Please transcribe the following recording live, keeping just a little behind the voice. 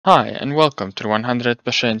Hi and welcome to the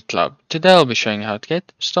 100% Club. Today I'll be showing you how to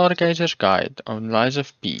get Stargazer's Guide on Lies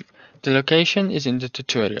of P. The location is in the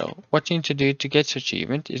tutorial. What you need to do to get this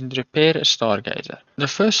achievement is to repair a Stargazer. The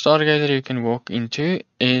first Stargazer you can walk into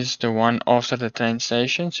is the one after the train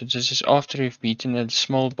station. So this is after you've beaten a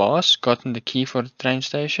small boss, gotten the key for the train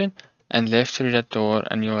station, and left through that door,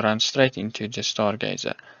 and you'll run straight into the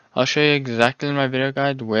Stargazer. I'll show you exactly in my video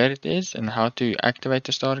guide where it is and how to activate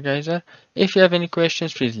the Stargazer. If you have any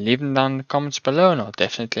questions, please leave them down in the comments below and I'll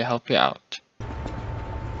definitely help you out.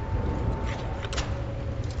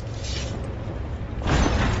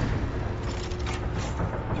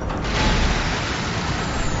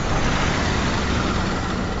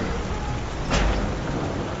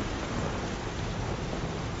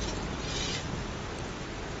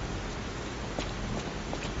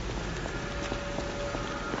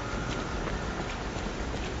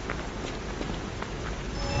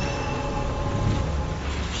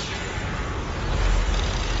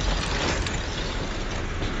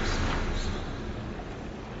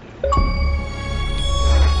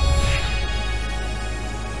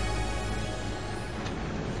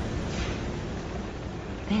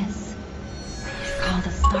 This is called a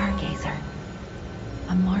Stargazer,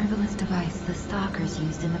 a marvelous device the stalkers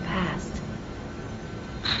used in the past.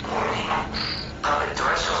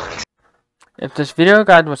 If this video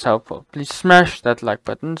guide was helpful, please smash that like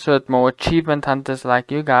button so that more achievement hunters like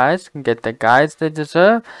you guys can get the guides they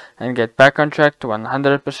deserve and get back on track to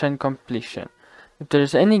 100% completion. If there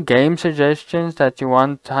is any game suggestions that you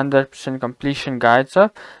want 100% completion guides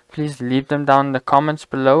of, please leave them down in the comments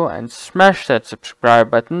below and smash that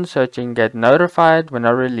subscribe button so that you can get notified when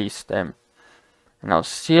I release them. And I'll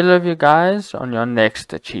see all of you guys on your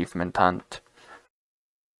next achievement hunt.